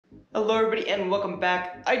Hello everybody and welcome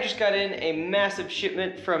back. I just got in a massive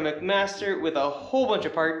shipment from McMaster with a whole bunch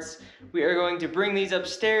of parts. We are going to bring these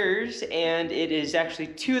upstairs, and it is actually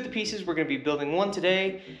two of the pieces. We're going to be building one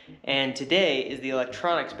today, and today is the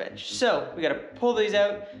electronics bench. So we got to pull these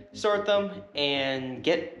out, sort them, and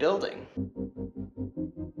get building.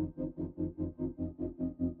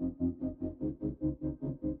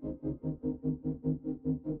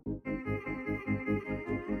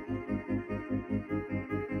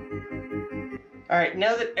 Alright,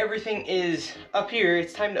 now that everything is up here,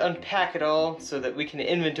 it's time to unpack it all so that we can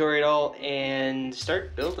inventory it all and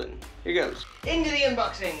start building. Here goes. Into the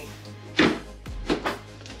unboxing!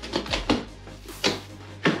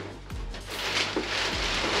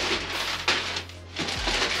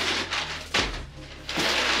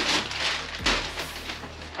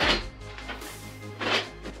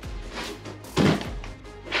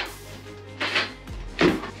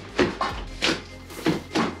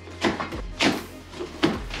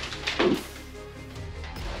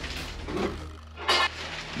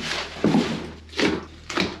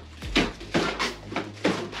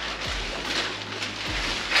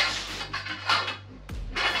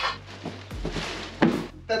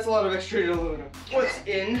 That's a lot of extruded aluminum. What's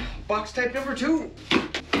in box type number 2?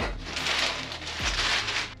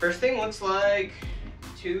 First thing looks like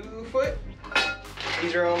 2 foot.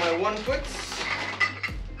 These are all my 1 foots.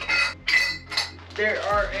 There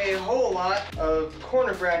are a whole lot of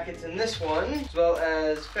corner brackets in this one, as well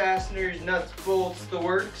as fasteners, nuts, bolts, the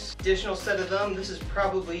works. Additional set of them. This is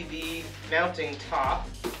probably the mounting top.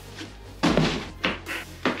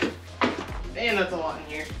 And that's a lot in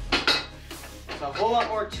here. A whole lot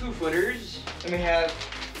more 2-footers. Then we have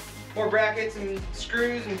more brackets and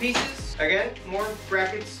screws and pieces. Again, more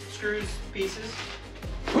brackets, screws, pieces.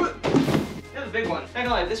 Here's the big one. Not gonna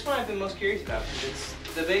lie, this one I've been most curious about because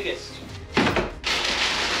it's the biggest.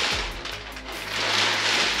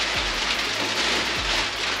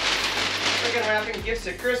 Like unwrapping gifts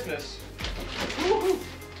at Christmas. Woo-hoo.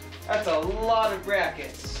 That's a lot of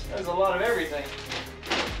brackets. That's a lot of everything.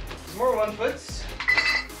 Some more 1-foots.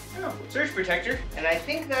 Oh, surge protector. And I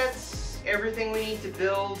think that's everything we need to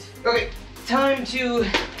build. Okay, time to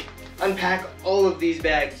unpack all of these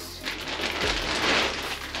bags.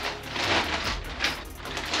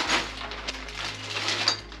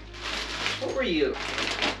 What were you?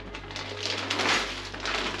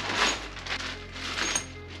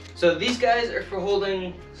 So these guys are for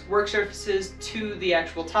holding work surfaces to the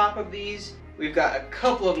actual top of these. We've got a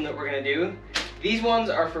couple of them that we're gonna do. These ones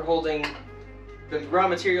are for holding the raw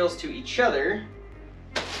materials to each other.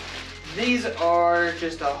 These are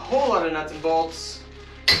just a whole lot of nuts and bolts.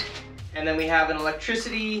 And then we have an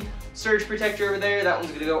electricity surge protector over there. That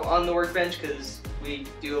one's gonna go on the workbench because we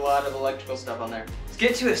do a lot of electrical stuff on there. Let's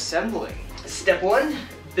get to assembling. Step 1,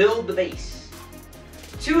 build the base.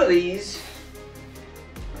 2 of these.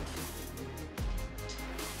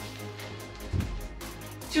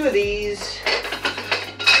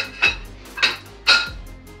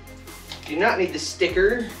 Do not need the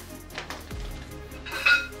sticker.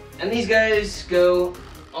 And these guys go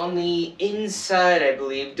on the inside, I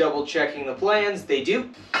believe, double checking the plans. They do.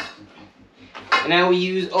 And now we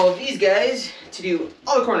use all of these guys to do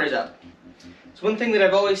all the corners up. So one thing that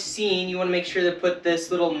I've always seen, you want to make sure to put this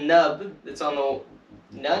little nub that's on the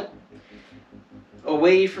nut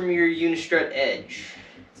away from your unistrut edge.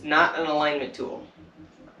 It's not an alignment tool.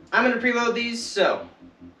 I'm going to preload these, so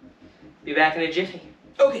be back in a jiffy.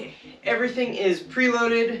 Okay, everything is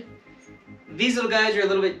preloaded. These little guys are a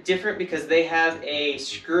little bit different because they have a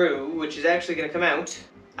screw, which is actually going to come out.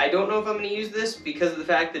 I don't know if I'm going to use this because of the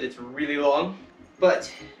fact that it's really long,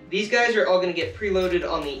 but these guys are all going to get preloaded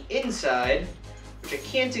on the inside, which I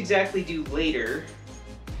can't exactly do later.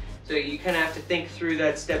 So you kind of have to think through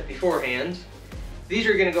that step beforehand. These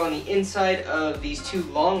are going to go on the inside of these 2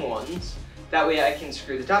 long ones. That way I can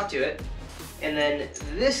screw the top to it. And then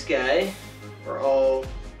this guy, all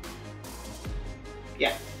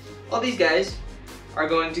these guys are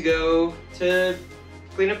going to go to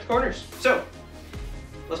clean up the corners. So,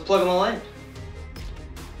 let's plug them all in.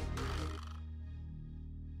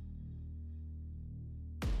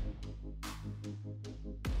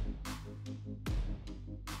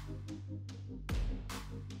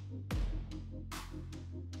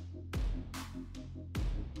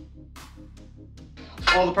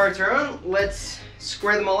 All the parts are on. Let's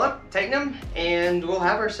square them all up, tighten them, and we'll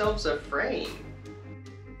have ourselves a frame.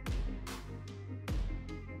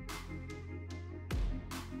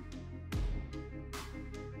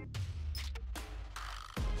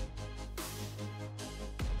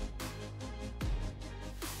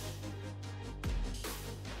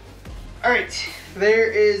 Alright,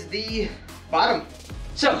 there is the bottom.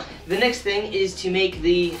 So the next thing is to make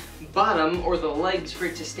the bottom or the legs for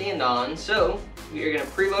it to stand on. So we are gonna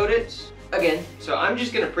preload it again. So I'm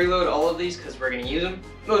just gonna preload all of these because we're gonna use them,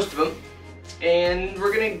 most of them, and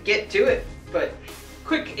we're gonna get to it. But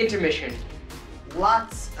quick intermission.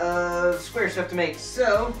 Lots of square stuff to make.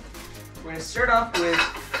 So we're gonna start off with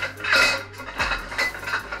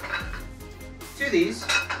 2 of these.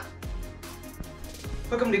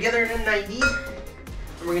 Hook them together in a 90.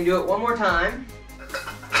 And we're gonna do it one more time.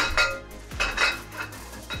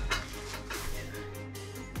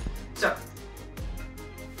 So,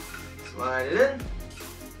 slide it in.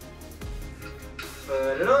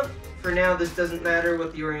 Put it on. For now, this doesn't matter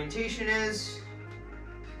what the orientation is.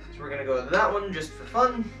 So we're gonna go with that one just for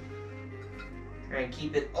fun. Try and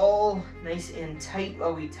keep it all nice and tight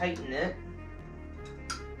while we tighten it.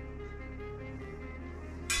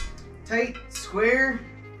 Tight, square,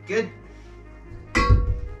 good.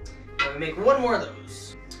 Now we make one more of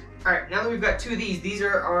those. All right, now that we've got 2 of these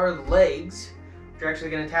are our legs, which are actually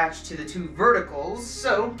gonna attach to the 2 verticals.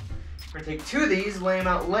 So we're gonna take 2 of these, lay them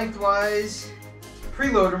out lengthwise,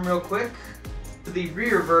 preload them real quick to the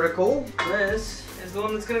rear vertical. This is the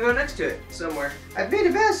one that's gonna go next to it somewhere. I've made a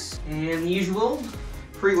mess. And the usual,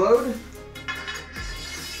 preload.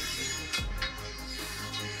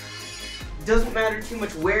 Doesn't matter too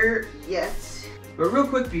much where yet. But real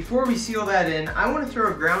quick, before we seal that in, I want to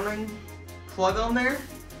throw a grounding plug on there.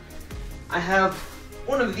 I have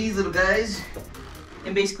one of these little guys,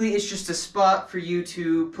 and basically it's just a spot for you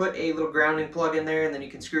to put a little grounding plug in there, and then you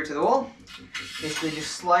can screw it to the wall. Basically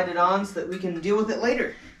just slide it on so that we can deal with it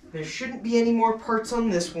later. There shouldn't be any more parts on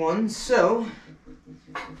this one, so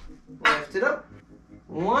lift it up,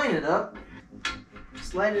 line it up,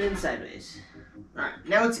 slide it in sideways. Alright,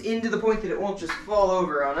 now it's into the point that it won't just fall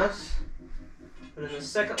over on us. And then the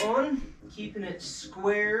second one, keeping it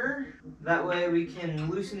square. That way we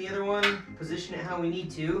can loosen the other one, position it how we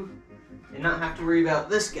need to, and not have to worry about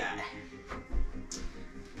this guy.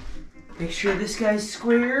 Make sure this guy's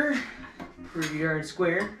square. Pretty darn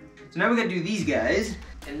square. So now we gotta do these guys.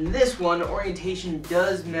 And this one, orientation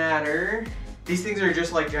does matter. These things are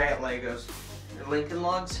just like giant Legos. They're Lincoln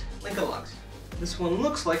Logs? Lincoln Logs. This one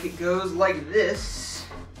looks like it goes like this.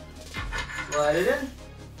 Slide it in.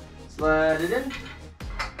 Slide it in.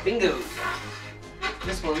 Bingo.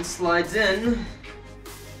 This one slides in.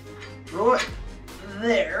 Throw it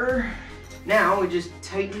there. Now we just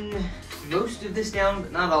tighten most of this down,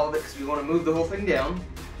 but not all of it because we want to move the whole thing down.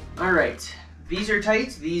 All right. These are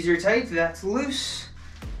tight. These are tight. That's loose.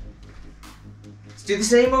 Let's do the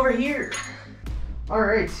same over here. All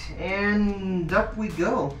right. And up we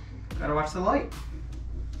go. Gotta watch the light.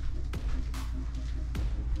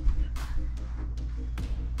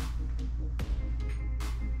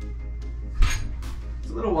 It's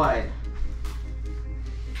a little wide,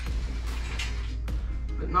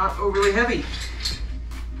 but not overly heavy. It's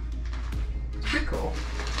pretty cool.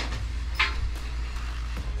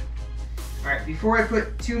 All right, before I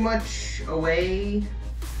put too much away,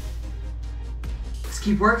 let's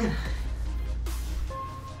keep working.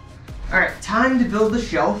 All right, time to build the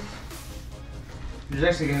shelf. It's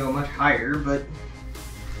actually gonna go much higher, but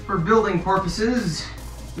for building purposes,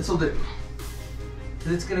 this will do.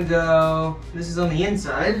 So it's gonna go, this is on the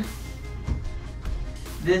inside.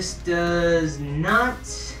 This does not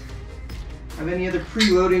have any other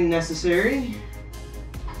preloading necessary.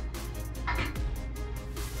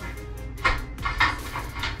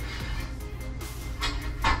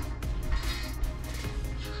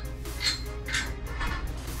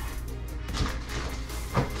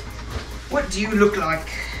 What do you look like?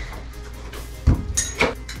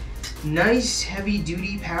 Nice heavy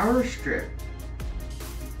duty power strip.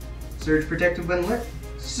 Surge protected when lit.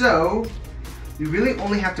 So, we really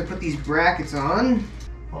only have to put these brackets on.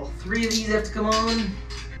 All 3 of these have to come on.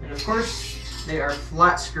 And of course, they are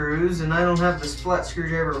flat screws, and I don't have this flat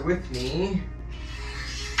screwdriver with me.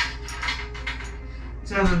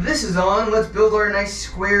 So now that this is on, let's build our nice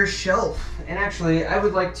square shelf. And actually, I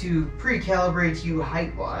would like to pre-calibrate you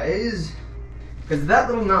height-wise, because that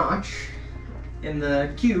little notch in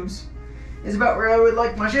the cubes is about where I would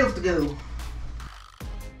like my shelf to go.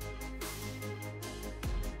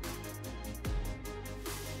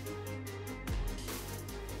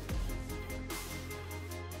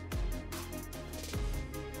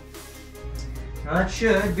 Now that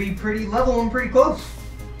should be pretty level and pretty close.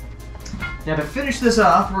 Now to finish this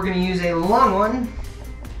off, we're going to use a long one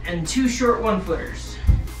and 2 short 1-footers.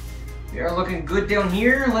 We are looking good down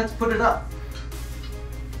here. Let's put it up.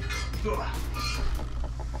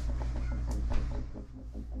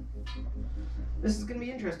 This is going to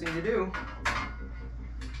be interesting to do.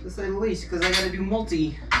 to say the least, because I gotta do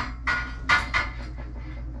multi.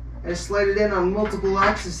 I slide it in on multiple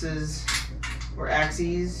axes, or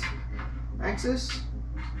axes. Axis?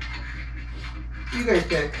 You guys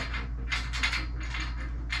pick.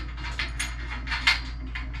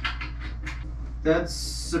 That's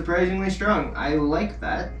surprisingly strong. I like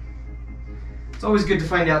that. It's always good to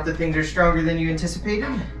find out that things are stronger than you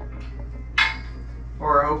anticipated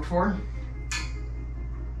or hoped for.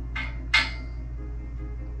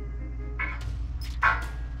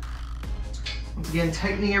 Once again,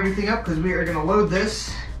 tightening everything up because we are going to load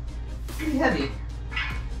this pretty heavy.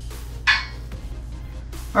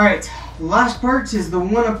 Alright, last part is the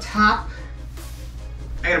one up top.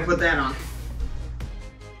 I gotta put that on.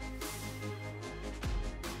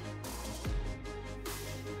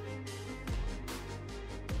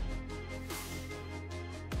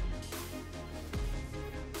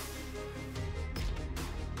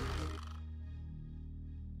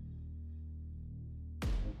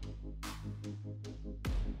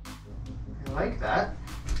 I like that.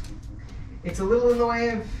 It's a little in the way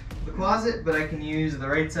of the closet, but I can use the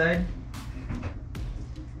right side.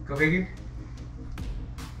 Go figure.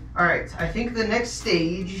 Alright, I think the next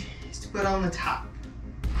stage is to put on the top.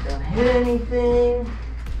 Don't hit anything.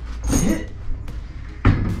 Hit it.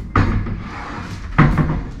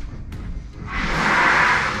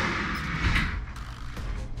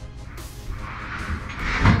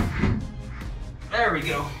 There we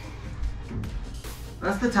go.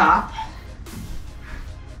 That's the top.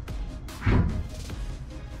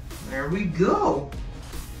 There we go.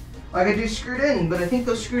 I could do screwed in, but I think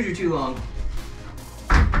those screws are too long.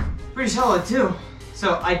 Pretty solid too.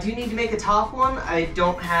 So I do need to make a top one. I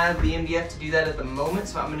don't have the MDF to do that at the moment,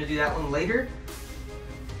 so I'm gonna do that one later.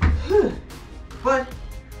 But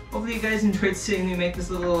hopefully you guys enjoyed seeing me make this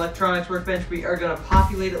little electronics workbench. We are gonna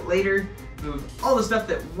populate it later, move all the stuff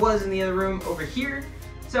that was in the other room over here.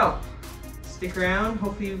 So stick around.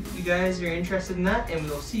 Hopefully you guys are interested in that, and we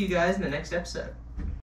will see you guys in the next episode.